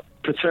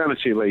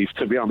paternity leave,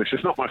 to be honest.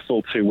 It's not my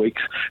full 2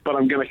 weeks, but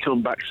I'm going to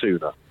come back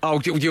sooner. Oh,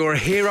 you're a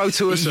hero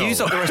to us all.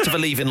 Use up the rest of a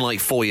leave in like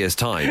 4 years'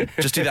 time.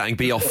 Just do that and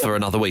be off for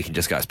another week and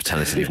just go, it's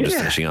paternity leave and just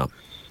finishing up.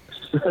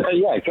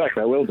 Yeah,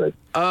 exactly. I will do.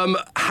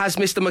 Has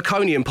Mr.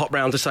 Maconian popped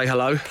round to say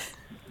hello?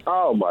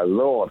 Oh, my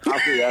Lord.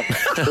 Have we ever?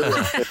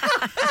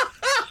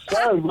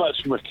 So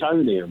much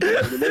meconium. We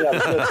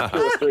had 2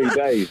 or 3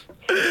 days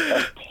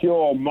of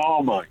pure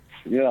Marmite.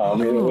 Yeah, I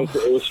mean,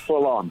 it was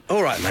full on.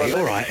 All right, mate,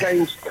 all right. It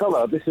changed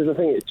colour. This is the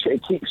thing,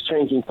 it keeps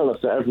changing colour,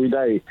 so every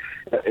day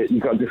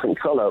you've got a different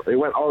colour. It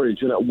went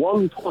orange, and at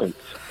one point,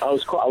 I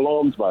was quite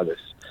alarmed by this,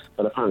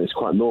 but apparently it's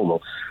quite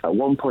normal. At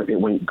one point,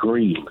 it went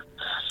green.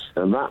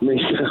 And that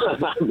means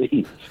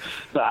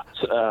that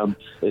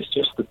it's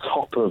just the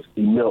top of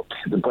the milk,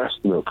 the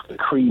breast milk, the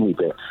creamy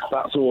bit.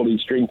 That's all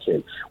he's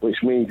drinking,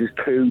 which means his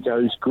poo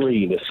goes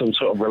green. It's some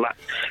sort of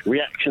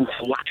reaction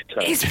to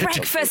lactose. It's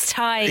breakfast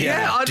time.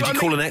 Yeah. Did you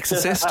call an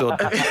exorcist? Or?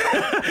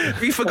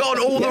 Have you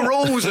forgotten all the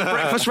rules of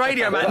breakfast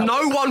radio, man?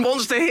 No one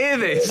wants to hear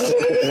this.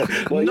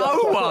 Well, no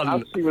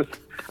one.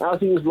 As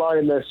he was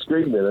lying there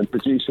screaming and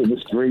producing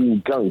this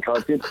green gunk, I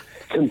did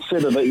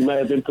consider that he may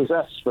have been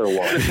possessed for a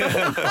while.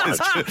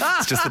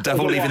 It's just the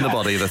devil leaving the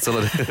body, that's all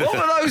it is. What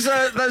were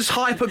those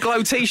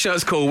hyperglow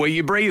T-shirts called where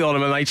you breathe on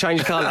them and they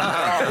change colour?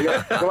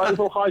 Yeah.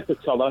 Global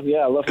hypercolour, yeah,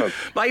 I love them.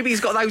 Maybe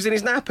he's got those in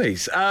his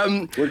nappies.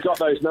 We've got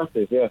those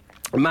nappies, yeah.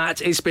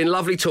 Matt, it's been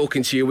lovely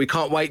talking to you. We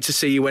can't wait to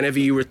see you whenever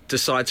you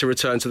decide to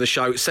return to the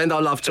show. Send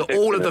our love to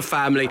all of the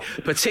family,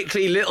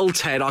 particularly little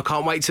Ted. I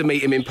can't wait to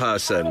meet him in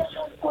person.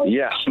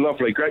 Yes,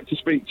 lovely. Great to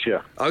speak to you.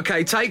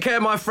 OK, take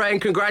care, my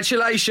friend.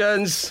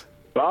 Congratulations.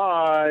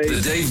 Bye. The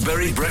Dave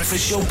Berry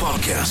Breakfast Show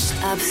Podcast.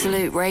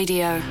 Absolute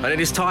Radio. And it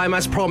is time,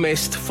 as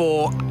promised,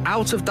 for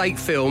out-of-date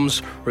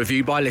films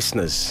reviewed by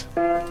listeners.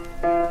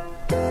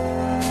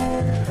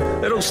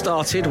 Little all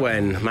started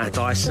when Matt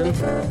Dyson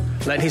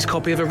lent his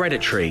copy of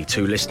Hereditary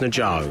to listener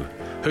Jo,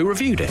 who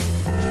reviewed it.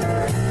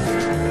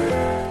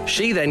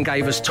 She then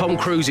gave us Tom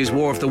Cruise's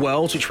War of the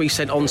Worlds, which we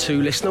sent on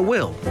to listener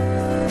Will,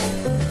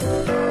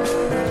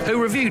 who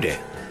reviewed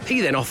it.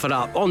 He then offered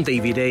up on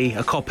DVD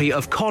a copy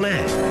of Con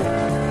Air,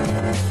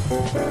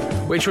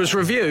 which was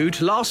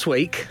reviewed last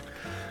week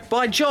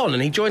by John,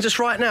 and he joins us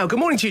right now. Good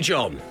morning to you,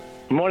 John.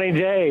 Morning,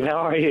 Dave. How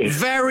are you?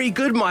 Very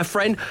good, my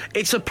friend.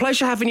 It's a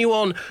pleasure having you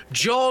on.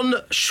 John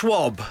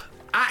Schwab,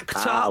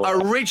 actor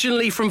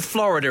originally from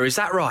Florida, is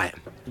that right?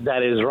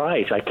 That is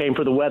right. I came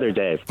for the weather,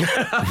 Dave.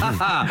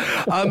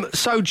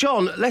 So,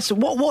 John,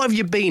 what have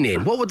you been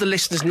in? What would the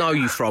listeners know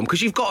you from?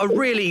 Because you've got a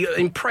really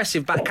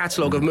impressive back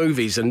catalogue of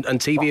movies and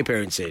TV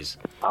appearances.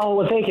 Oh,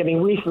 well, thank you. I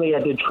mean, recently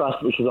I did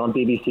Trust, which was on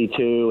BBC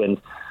Two, and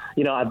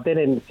I've been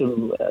in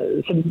some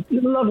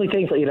lovely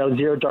things, like,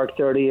 Zero Dark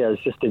 30. I was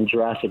just in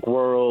Jurassic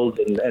World,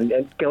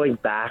 and going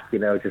back,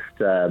 just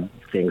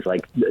things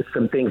like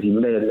some things you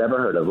may have never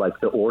heard of, like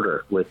The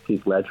Order with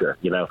Heath Ledger.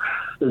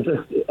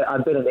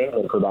 I've been in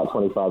England for about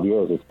 25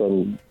 years. It's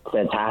been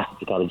fantastic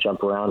to kind of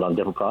jump around on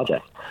different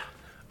projects.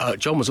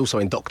 John was also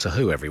in Doctor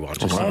Who, everyone.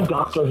 And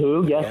Doctor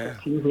Who,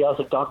 yes. He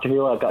also Doctor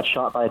Who. I got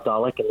shot by a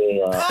Dalek in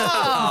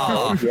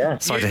the... yeah.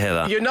 Sorry to hear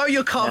that.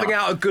 You're carving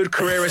out a good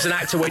career as an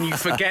actor when you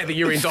forget that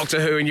you're in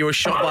Doctor Who and you were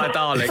shot by a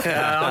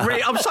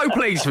Dalek. I'm so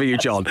pleased for you,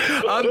 John.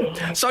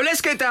 So let's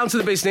get down to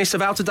the business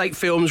of out-of-date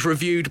films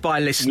reviewed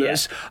by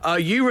listeners. Yeah.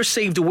 You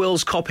received a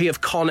Will's copy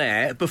of Con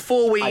Air.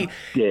 Before we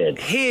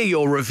hear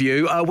your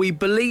review, we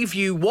believe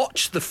you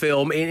watched the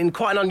film in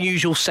quite an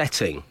unusual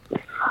setting.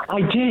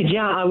 I did,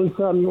 yeah. I was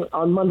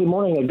on Monday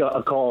morning. I got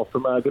a call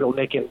from good old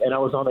Nick, and I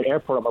was on the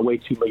airport on my way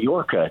to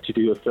Mallorca to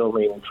do a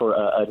filming for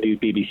a new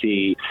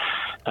BBC,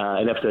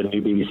 an episode of a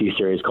new BBC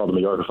series called The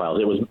Mallorca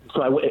Files.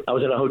 I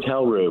was in a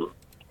hotel room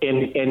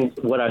in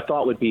what I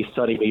thought would be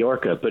sunny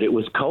Mallorca, but it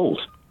was cold.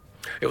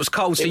 It was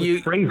cold, so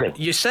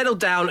you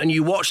settled down and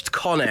you watched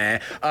Con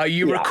Air.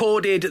 You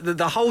recorded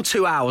the whole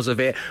 2 hours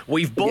of it.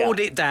 We've boiled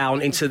it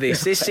down into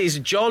this. This is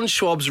John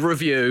Schwab's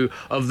review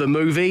of the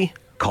movie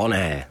Con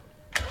Air.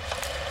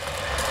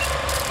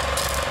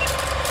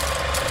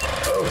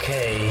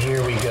 Okay,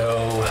 here we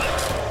go.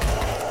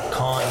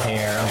 Con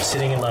Air. I'm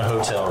sitting in my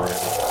hotel room.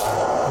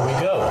 Here we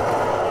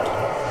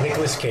go.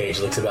 Nicolas Cage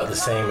looks about the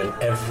same in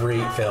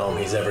every film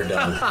he's ever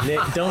done. Nick,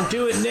 don't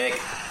do it, Nick.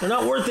 They're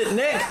not worth it,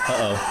 Nick.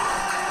 Uh-oh.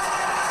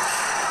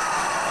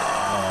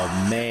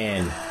 Oh,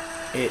 man.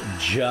 It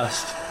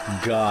just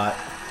got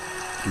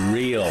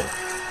real.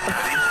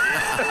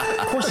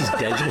 Of course he's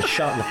dead. You get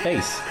shot in the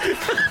face.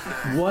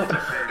 What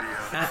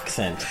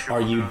accent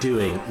are you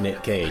doing,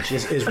 Nick Cage?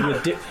 It's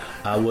ridiculous.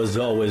 I was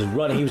always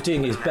running. He was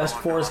doing his best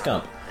Forrest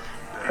Gump.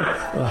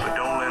 But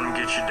don't let him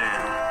get you down.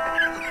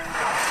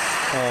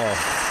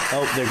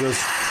 Oh, there goes.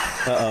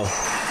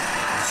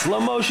 Slow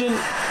motion.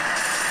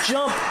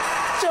 Jump,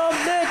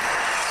 Nick.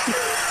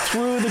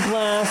 Through the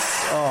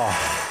glass.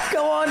 Oh,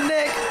 go on,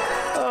 Nick.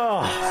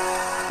 Oh,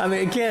 I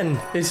mean, again,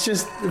 it's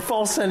just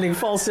false ending.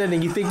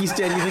 You think he's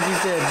dead.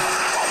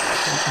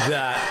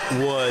 That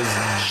was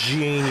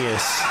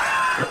genius.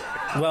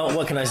 Well,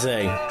 what can I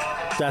say?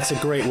 That's a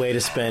great way to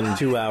spend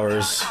 2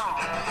 hours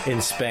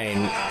in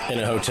Spain in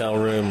a hotel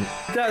room.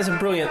 That is a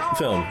brilliant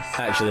film,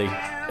 actually.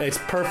 It's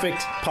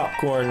perfect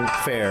popcorn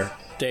fare.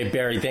 Dave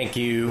Barry, thank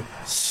you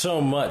so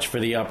much for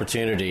the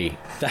opportunity.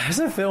 That's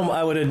a film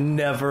I would have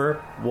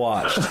never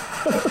watched,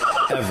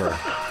 ever.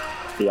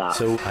 Yeah.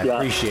 So I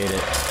appreciate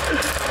it.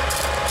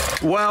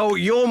 Well,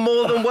 you're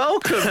more than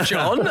welcome,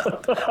 John.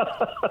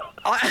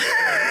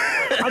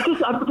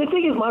 The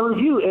thing is, my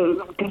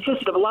review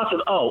consisted of lots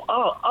of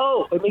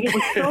I mean, it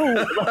was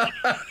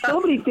so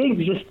many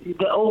things just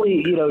that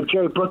only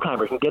Jerry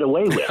Bruckheimer can get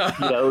away with.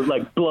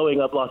 Like blowing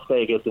up Las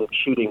Vegas and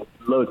shooting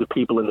loads of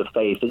people in the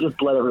face. It just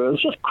bled everyone. It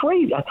was just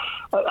crazy. It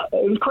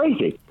was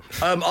crazy.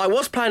 I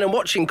was planning on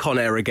watching Con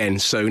Air again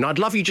soon. I'd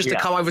love you just to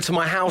come over to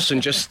my house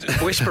and just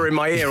whisper in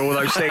my ear all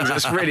those things.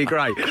 That's really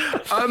great.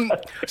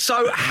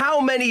 So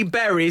how many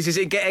berries is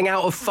it getting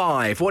out of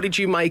 5? What did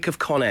you make of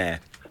Con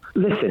Air?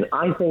 Listen,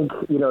 I think,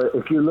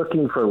 if you're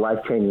looking for a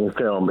life-changing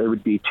film, it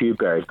would be 2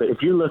 berries. But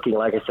if you're looking,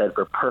 like I said,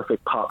 for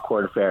perfect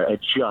popcorn fare,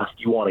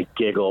 you want to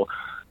giggle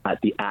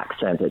at the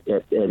accent,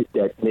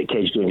 at Nick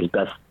Cage doing his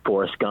best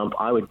Forrest Gump,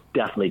 I would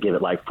definitely give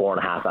it like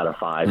 4.5 out of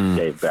 5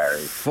 Dave Barry.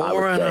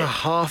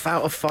 4.5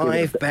 out of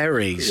 5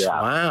 berries. Yeah.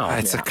 Wow.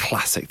 It's a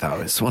classic, though.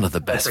 It's one of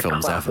the best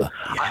films ever.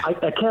 Yeah.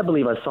 I can't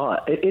believe I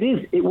saw it.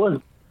 It was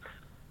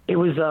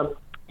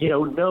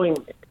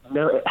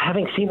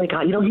having seen the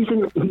guy, he's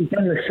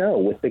done the show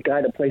with the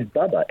guy that plays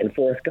Bubba in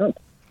Forrest Gump.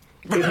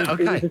 It was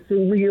a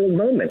surreal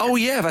moment. Oh,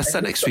 yeah, they're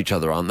sat next to each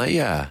other, aren't they?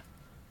 Yeah.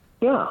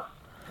 Yeah.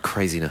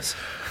 Craziness.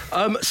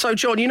 So,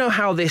 John, you know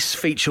how this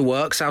feature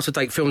works,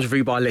 out-of-date films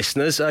reviewed by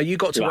listeners. You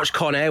got to watch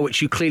Con Air,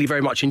 which you clearly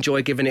very much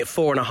enjoy, giving it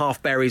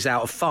 4.5 berries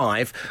out of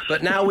 5.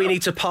 But now we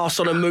need to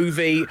pass on a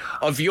movie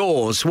of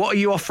yours. What are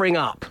you offering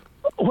up?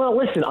 Well,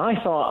 listen,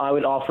 I thought I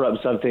would offer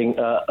up something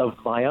of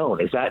my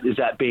own. Is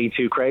that being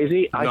too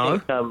crazy? No. I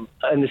think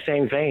in the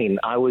same vein,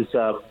 I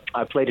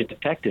played a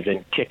detective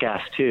in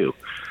Kick-Ass 2.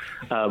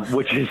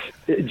 Which is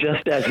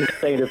just as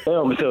insane a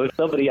film. So if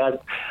somebody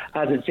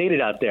hasn't seen it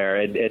out there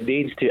and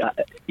needs to,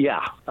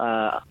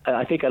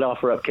 I think I'd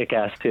offer up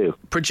Kick-Ass 2.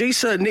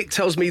 Producer Nick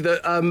tells me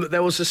that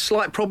there was a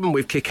slight problem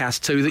with Kick-Ass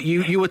 2, that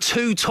you were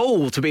too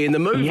tall to be in the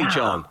movie,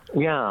 John.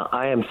 Yeah,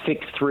 I am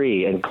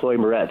 6'3", and Chloe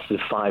Moretz is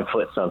 5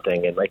 foot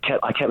something, and I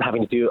kept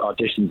having to do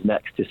auditions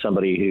next to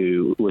somebody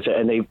who was,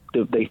 and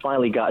they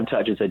finally got in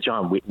touch and said,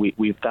 John,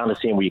 we found a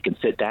scene where you can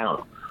sit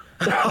down.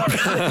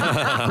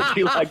 Would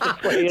you like to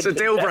play it's a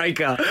deal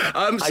breaker.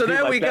 So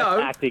there we go.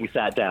 Acting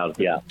sat down.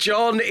 Yeah.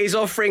 John is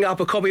offering up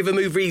a copy of a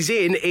movie he's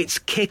in. It's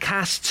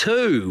Kick-Ass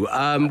 2,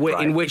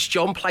 in which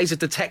John plays a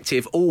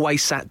detective,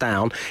 always sat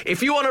down.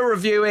 If you want to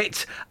review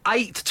it,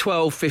 8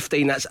 12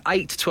 15. That's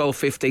 8 12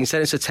 15.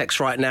 Send us a text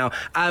right now,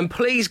 and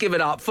please give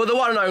it up for the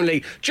one and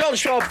only John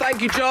Schwab.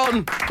 Thank you,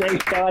 John.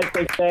 Thanks, guys.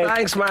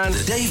 Thanks, man.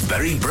 The Dave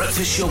Berry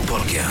Breakfast Show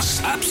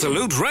Podcast.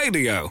 Absolute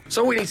Radio.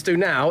 So all we need to do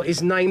now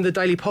is name the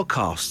daily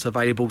podcast,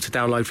 available to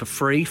download for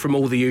free from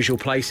all the usual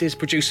places.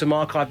 Producer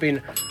Mark, I've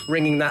been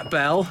ringing that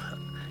bell.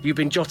 You've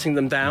been jotting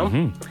them down.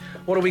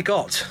 Mm-hmm. What have we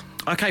got?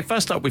 OK,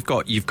 first up,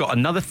 you've got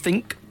another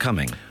think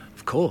coming.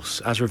 Of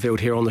course, as revealed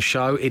here on the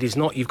show, it is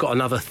not you've got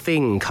another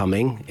thing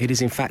coming. It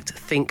is, in fact,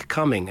 think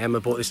coming. Emma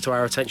brought this to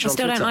our attention I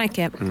still on Twitter. don't like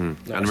it.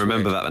 And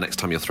remember that the next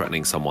time you're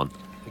threatening someone.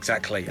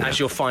 Exactly, as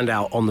you'll find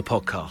out on the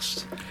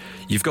podcast.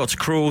 You've got to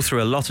crawl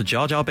through a lot of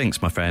Jar Jar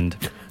Binks, my friend.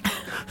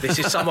 This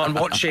is someone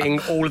watching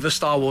all of the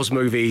Star Wars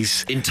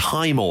movies. In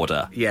time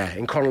order. Yeah,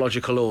 in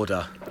chronological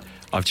order.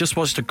 I've just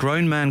watched a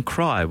grown man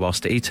cry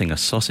whilst eating a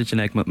sausage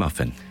and egg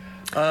McMuffin.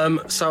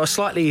 So a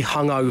slightly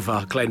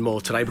hungover Glenn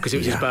Moore today, because it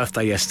was his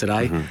birthday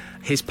yesterday.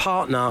 Mm-hmm. His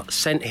partner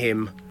sent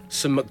him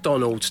some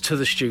McDonald's to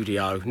the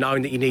studio,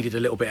 knowing that he needed a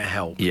little bit of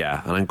help.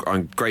 Yeah, and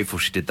I'm grateful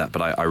she did that,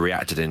 but I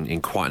reacted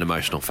in quite an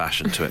emotional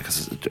fashion to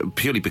it,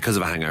 purely because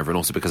of a hangover and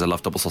also because I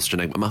love double sausage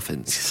and egg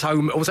McMuffins. So,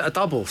 was it a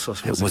double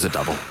sausage? It was a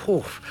double.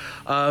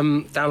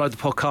 Download the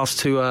podcast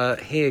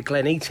to hear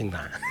Glenn eating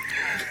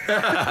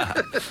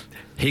that.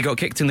 He got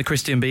kicked in the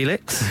Krystian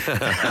Bieliks.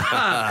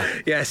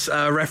 Yes,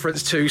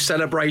 reference to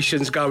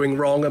celebrations going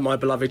wrong at my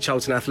beloved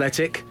Charlton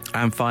Athletic.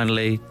 And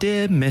finally,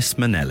 Dear Miss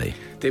Manelli.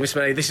 Dear Miss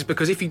Manelli, this is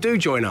because if you do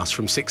join us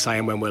from 6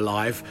 a.m. when we're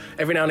live,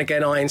 every now and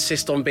again I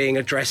insist on being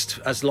addressed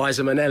as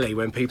Liza Minnelli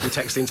when people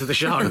text into the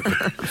show.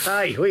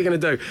 Hey, what are you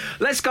going to do?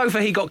 Let's go for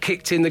He Got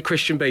Kicked in the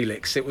Krystian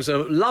Bieliks. It was a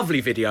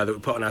lovely video that we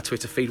put on our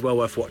Twitter feed, well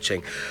worth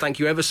watching. Thank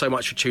you ever so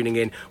much for tuning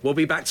in. We'll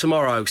be back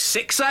tomorrow,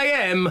 6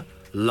 a.m.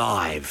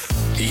 live.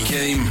 He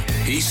came,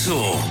 he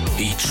saw,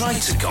 he tried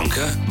to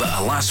conquer, but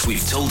alas,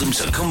 we've told him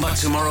to come back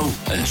tomorrow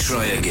and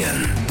try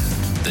again.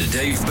 The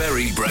Dave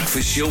Berry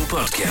Breakfast Show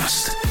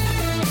Podcast.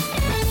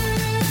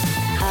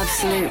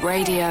 Absolute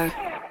Radio.